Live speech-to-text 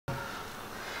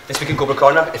This week in Cobra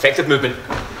Corner, effective movement.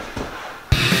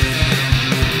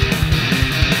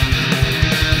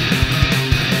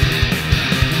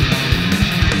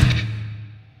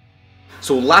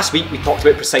 So last week we talked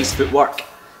about precise footwork.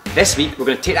 This week we're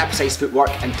going to take that precise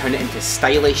footwork and turn it into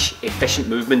stylish, efficient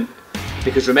movement.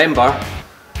 Because remember,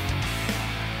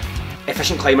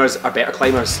 efficient climbers are better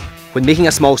climbers. When making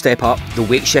a small step up, the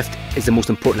weight shift is the most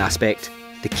important aspect.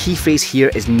 The key phrase here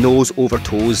is nose over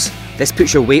toes. This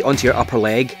puts your weight onto your upper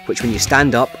leg, which when you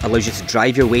stand up allows you to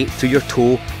drive your weight through your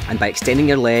toe, and by extending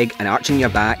your leg and arching your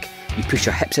back, you push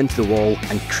your hips into the wall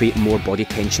and create more body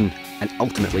tension and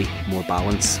ultimately more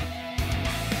balance.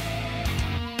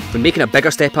 When making a bigger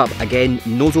step up, again,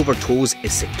 nose over toes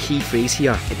is the key phrase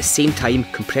here. At the same time,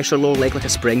 compress your lower leg like a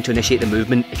spring to initiate the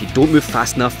movement. If you don't move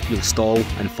fast enough, you'll stall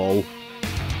and fall.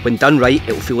 When done right,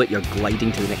 it will feel like you're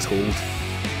gliding to the next hold.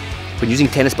 When using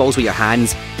tennis balls with your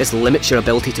hands, this limits your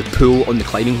ability to pull on the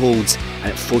climbing holds,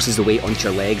 and it forces the weight onto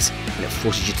your legs, and it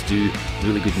forces you to do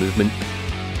really good movement.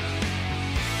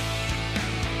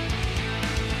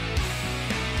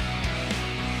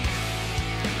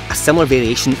 A similar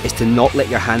variation is to not let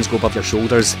your hands go above your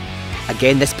shoulders.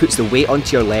 Again, this puts the weight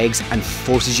onto your legs and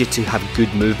forces you to have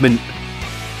good movement.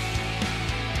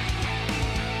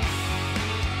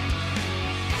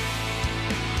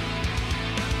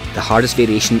 The hardest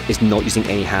variation is not using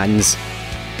any hands.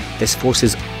 This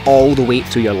forces all the weight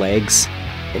through your legs.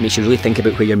 It makes you really think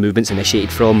about where your movement's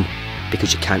initiated from,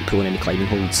 because you can't pull on any climbing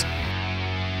holds.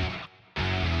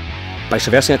 By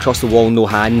traversing across the wall no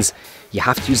hands, you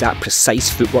have to use that precise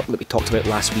footwork that we talked about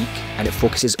last week, and it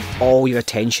focuses all your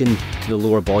attention to the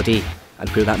lower body and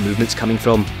where that movement's coming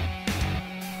from.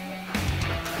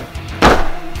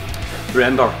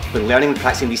 Remember, when learning and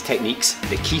practicing these techniques,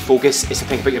 the key focus is to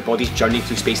think about your body's journey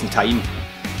through space and time.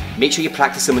 Make sure you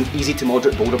practice them on easy to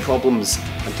moderate boulder problems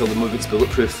until the movement's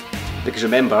bulletproof, because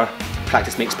remember,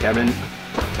 practice makes permanent.